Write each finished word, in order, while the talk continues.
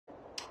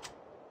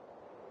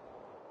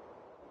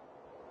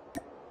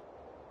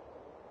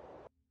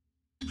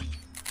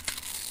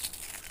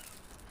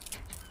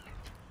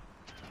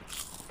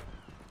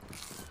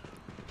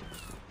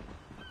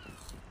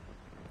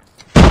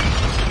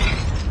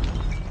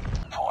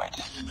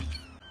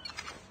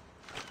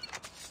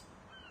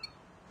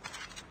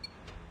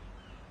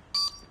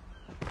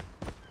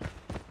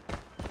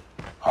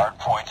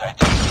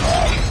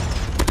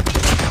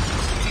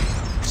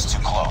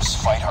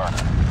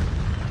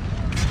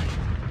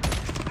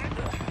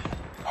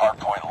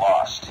Hardpoint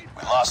lost.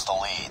 We lost the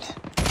lead.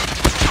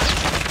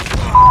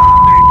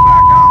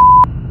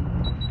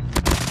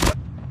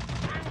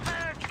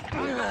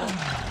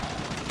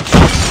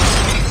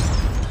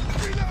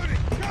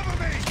 Reloading! Cover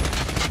me!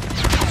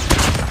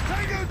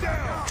 Tango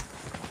down!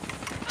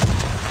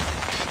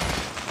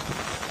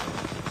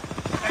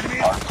 Enemy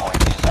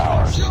Hardpoint is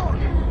ours.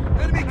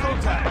 Enemy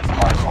contact!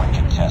 Hardpoint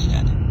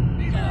contested.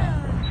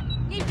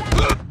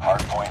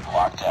 Hardpoint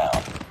locked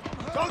down.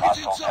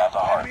 Hostiles have the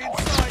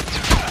hardpoint.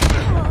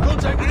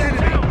 Contact with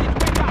enemy!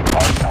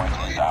 Hardpoint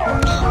is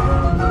ours.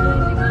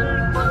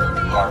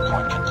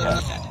 Hardpoint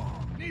contested.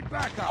 Need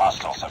backup!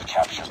 Hostiles have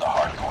captured the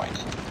hardpoint.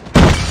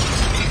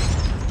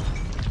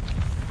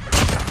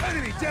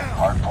 Enemy down!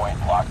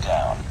 Hardpoint locked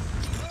down.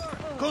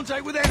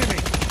 Contact with enemy!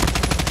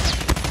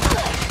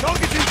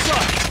 Target's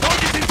inside!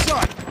 Target's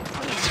inside!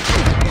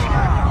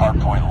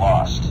 Hardpoint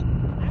lost.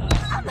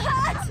 I'm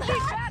hurt!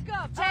 Need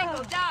backup!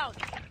 Tango down!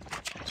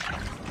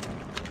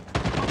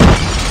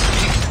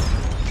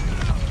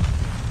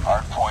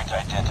 Hardpoint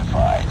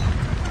identified.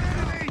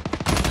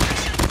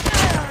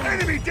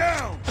 Enemy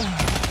down!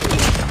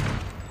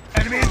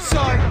 Enemy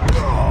inside!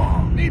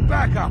 Need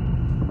backup!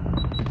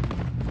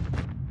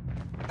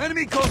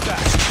 Enemy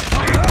contact!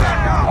 Need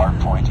backup!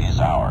 Hardpoint is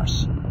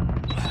ours.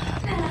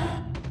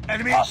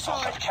 Enemy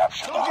Hostiles inside! have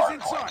captured the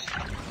Target's hardpoint.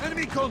 inside!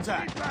 Enemy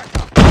contact! Need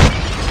backup!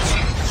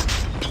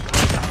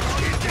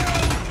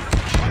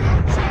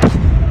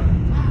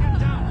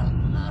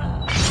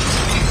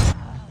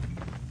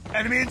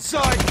 Enemy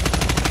inside!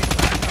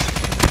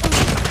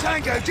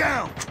 Tango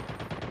down!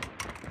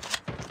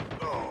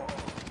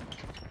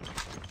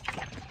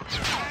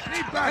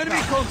 Need backup!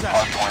 Enemy contact!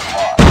 Hardpoint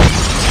lost.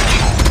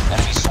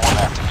 Enemy swarm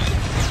activated.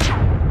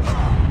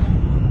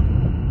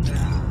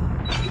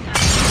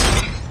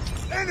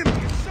 Enemy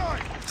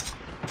inside!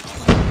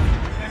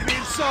 Enemy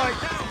inside!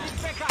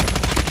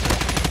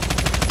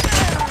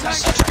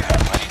 Sentry gun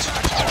ready to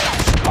deploy.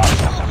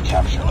 Hostiles have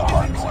captured the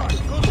hardpoint.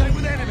 Contact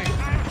with enemy!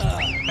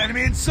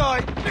 Enemy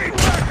inside! Need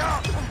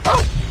backup!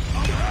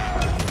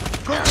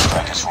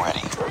 Airstrike is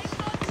ready.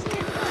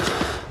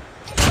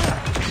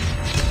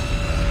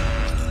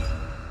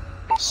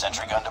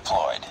 Sentry gun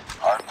deployed.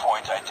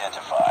 Hardpoint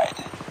identified.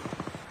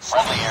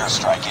 Friendly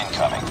airstrike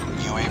incoming.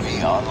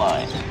 UAV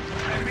online.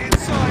 Enemy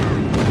inside!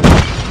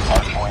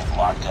 Hardpoint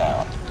locked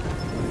down.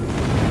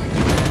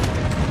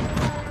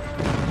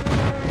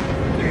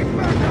 Need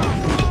backup!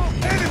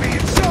 Enemy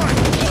inside!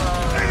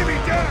 Enemy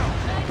down!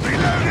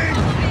 Reloading!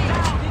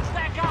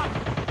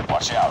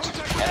 Watch out.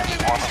 Enemy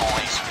orbital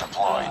laser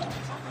deployed.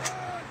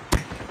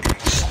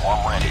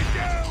 Swarm ready.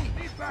 Down!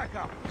 Need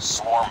backup!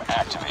 Swarm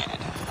activated.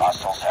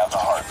 Hostiles have the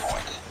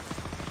hardpoint.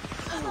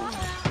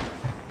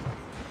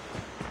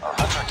 Our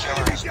hunter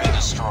killer has been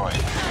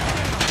destroyed.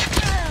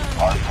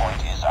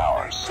 Hardpoint is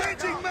ours.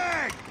 Changing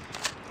mag!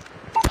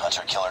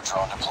 Hunter killer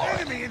drone deployed.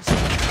 Enemy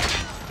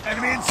inside!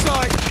 Enemy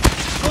inside!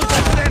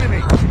 Contact with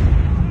enemy!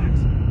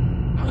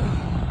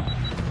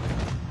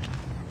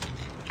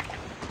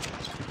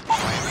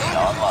 UAV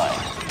online.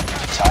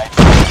 Tide.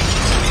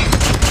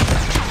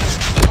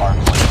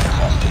 Hardpoint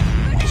contested.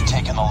 We've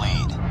taken the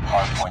lead.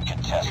 Hardpoint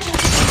contested.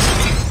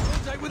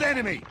 Contact with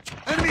enemy!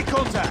 Enemy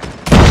contact!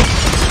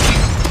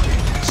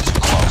 It's too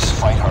close.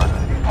 Fight harder.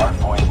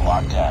 Hardpoint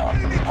locked down.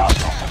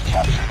 Hostiles have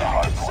captured the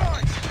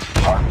hardpoint.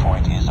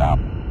 Hardpoint is out.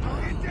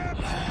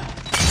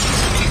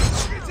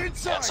 It's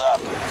inside! Heads up.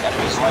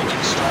 Enemy's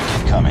lightning strike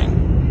incoming.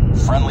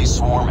 Friendly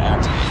swarm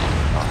activated.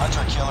 Our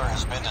hunter killer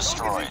has been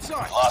destroyed. We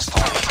lost the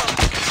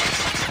lead.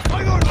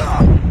 I got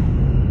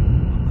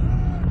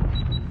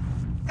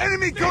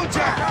enemy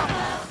contact!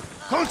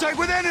 Contact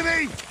with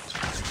enemy!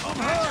 I'm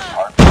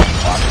hurt!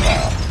 Hardpoint locked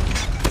down.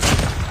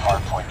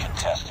 Hardpoint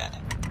contested.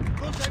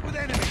 Contact with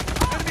enemy!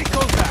 Enemy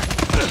contact!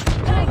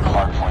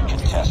 Hardpoint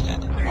contested.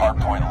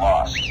 Hardpoint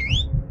lost.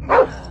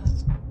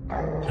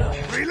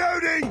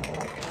 Reloading!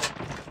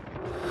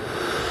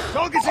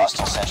 Target's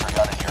Hostile sentry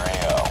gun in your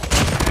AO.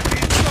 enemy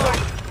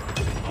inside!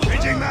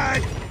 Raging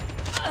mag!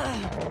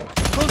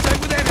 Contact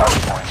with enemy!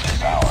 Hardpoint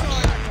is ours.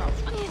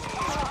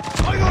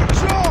 I got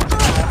shot!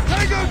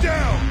 Tango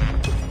down!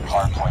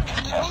 Hardpoint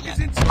Target's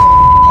contested. inside!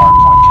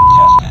 Hardpoint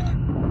contested.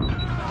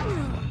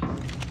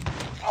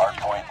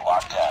 Hardpoint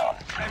locked down.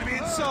 Enemy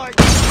inside!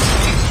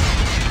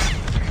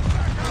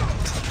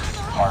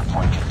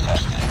 Hardpoint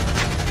contested.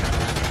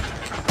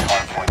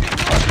 Hardpoint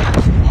contested.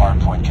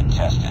 Hardpoint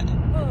contested.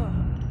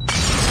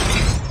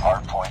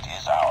 Hardpoint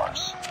is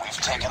ours.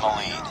 We've taken the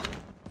lead.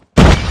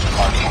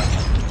 Hardpoint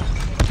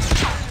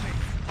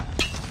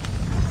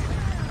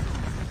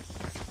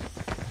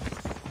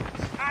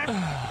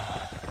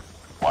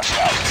Watch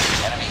out.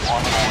 Enemy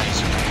orbital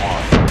laser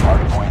deployed.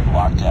 Hardpoint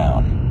locked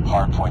down.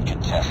 Hardpoint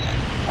contested.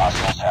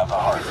 Hostiles have the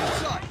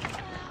hardpoint.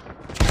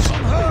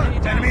 I'm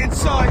hurt! Enemy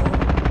inside!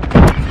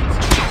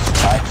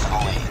 Tied for the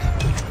lead.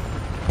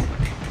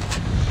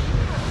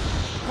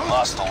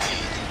 Lost the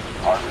lead.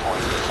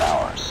 Hardpoint is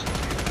ours.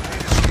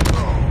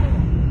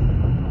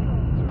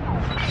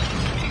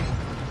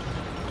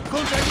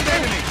 Contact with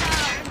enemy!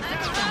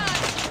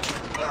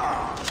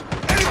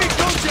 Enemy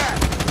contact!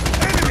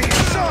 Enemy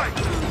inside!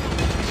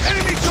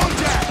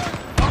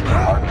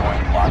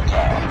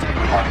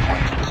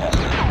 Hardpoint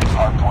contested.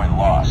 Hardpoint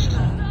lost.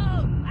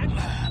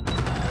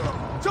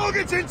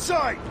 Target's in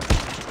sight!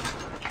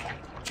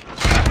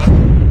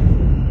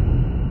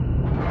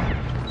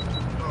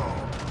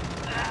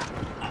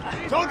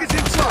 Target's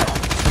in sight!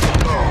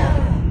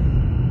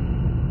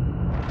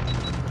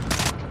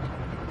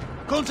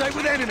 Contact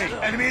with enemy!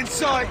 Enemy in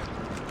sight!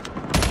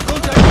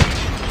 Contact!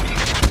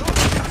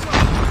 Target's in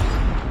sight!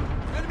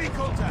 Enemy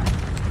contact!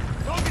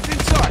 Target's in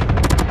sight!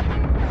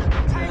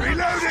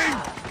 Reloading!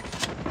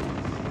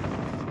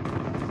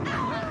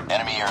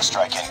 Enemy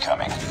airstrike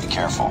incoming. Be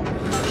careful.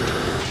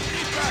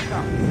 Back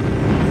up!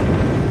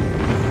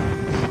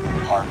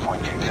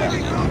 Hardpoint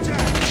Enemy contested.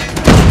 contact!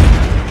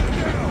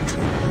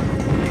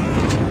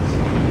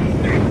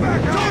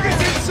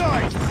 Target's in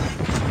sight!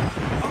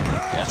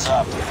 Heads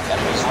up.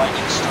 Enemy's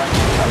lightning strike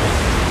incoming.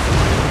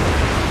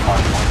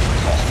 Hardpoint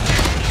contested.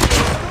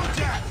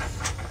 Contact!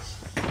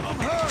 I'm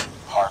hurt!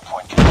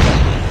 Hardpoint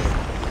contested.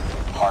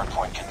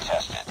 Hardpoint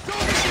contested.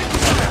 Target's in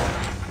sight!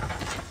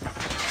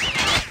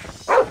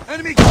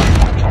 Enemy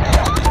Hardpoint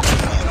contested.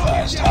 Be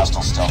advised,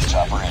 hostile stealth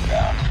chopper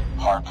inbound.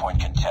 Hardpoint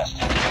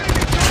contested.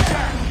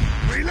 contact!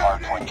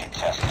 Reloading! Hardpoint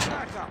contested.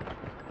 Back up!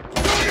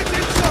 Target's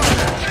in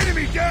sight!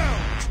 Enemy down!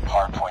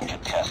 Hardpoint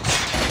contested.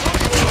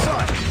 Target's in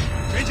sight!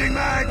 Changing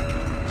mag!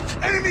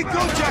 Enemy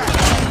contact!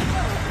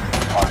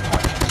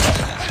 Hardpoint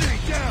contested. Enemy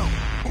down!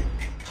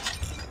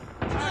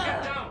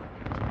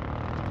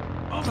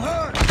 I'm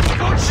hurt!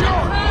 Got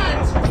shot!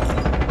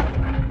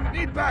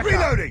 Need back!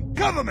 Reloading!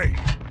 Cover me!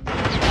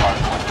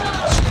 Hardpoint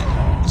contested.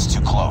 It's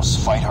too close.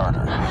 Fight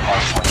harder.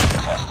 Hardpoint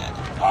contested.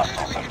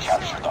 Hostiles have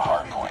captured the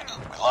hardpoint.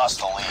 We lost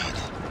the lead.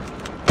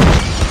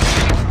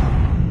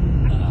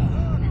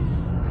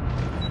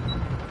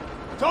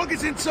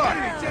 Target's in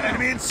sight!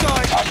 Enemy in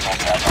sight!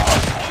 Hostiles have the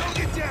hardpoint.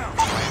 Target down!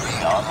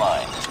 UAV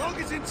online.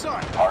 Target's in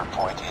sight!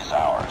 Hardpoint is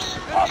ours.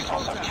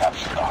 Hostiles have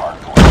captured the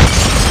hardpoint.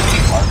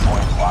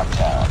 Hardpoint locked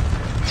down.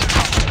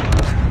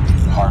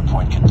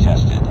 Hardpoint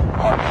contested.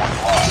 Hardpoint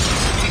lost.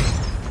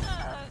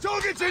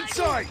 Target's in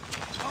sight!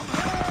 I'm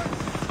hurt!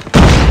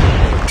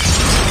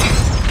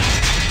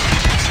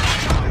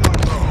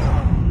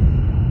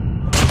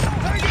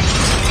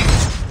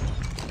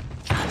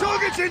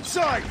 Target's in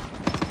sight!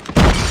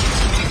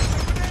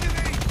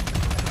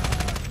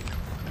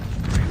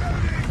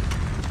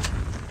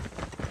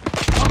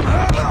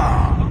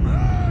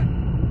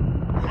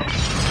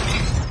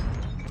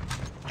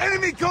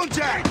 Enemy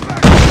contact!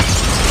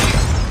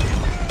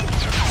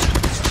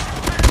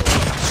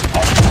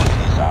 Hardpoint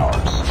is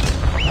ours.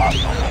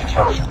 Hostiles have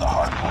captured the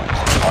hardpoint.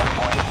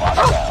 Hardpoint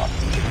locked down.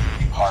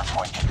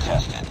 Hardpoint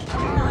contested.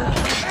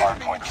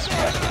 Hardpoint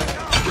contested.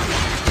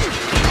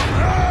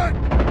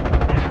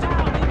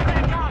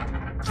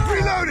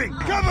 Reloading!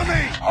 Cover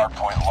me!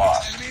 Hardpoint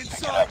lost. Pick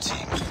it up,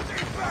 team.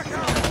 Back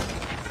up!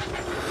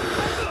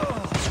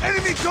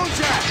 Enemy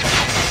contact!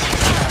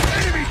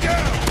 Enemy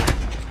down!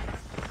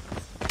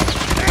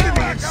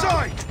 Enemy in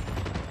sight!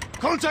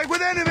 Contact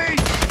with enemy!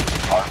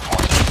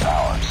 Hardpoint is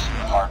ours.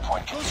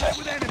 Hardpoint Contact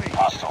with contested. enemy!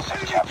 Hostiles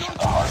have captured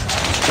the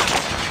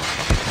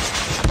hardpoint.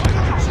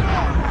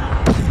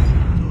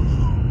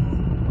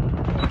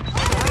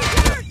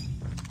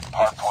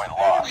 Hardpoint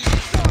lost.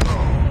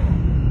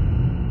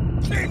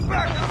 Keep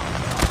back up!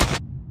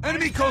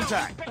 Enemy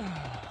contact!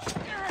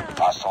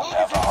 Hostiles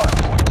have the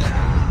hardpoint.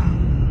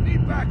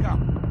 Need backup!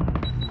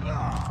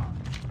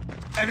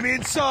 Enemy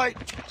in sight!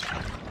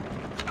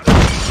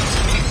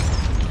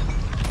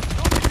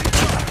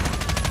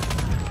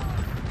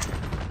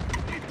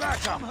 Need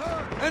backup!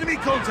 Enemy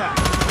contact!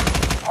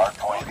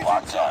 Hardpoint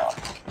locked down.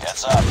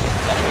 Heads up.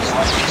 Enemy's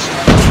lightning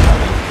strike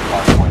incoming.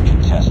 Hardpoint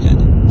contested.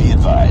 Be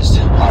advised.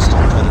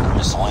 Hostile predator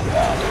missile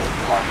inbound.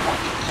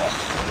 Hardpoint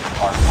contested.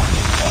 Hardpoint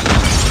contested.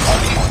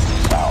 Hardpoint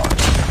is ours.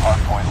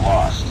 Hardpoint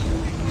lost.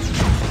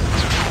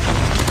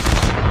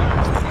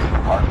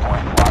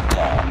 Hardpoint locked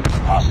down.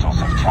 Hostiles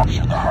have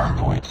captured the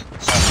hardpoint.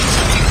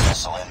 Predator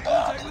missile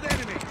inbound. Contact with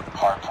enemy!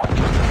 Hardpoint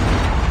contested.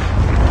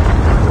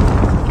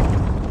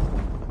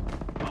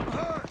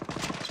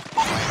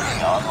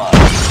 Online.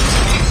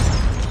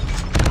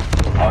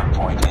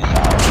 Hardpoint is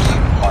ours.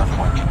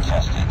 Hardpoint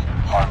contested.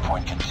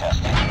 Hardpoint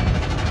contested.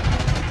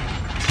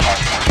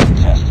 Hardpoint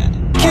contested.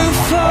 You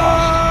Hardpoint for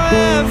lost.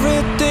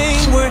 everything.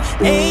 We're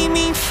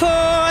aiming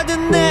for the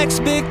next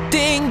big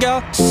thing.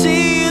 I'll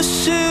see you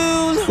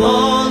soon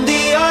on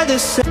the other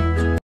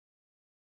side.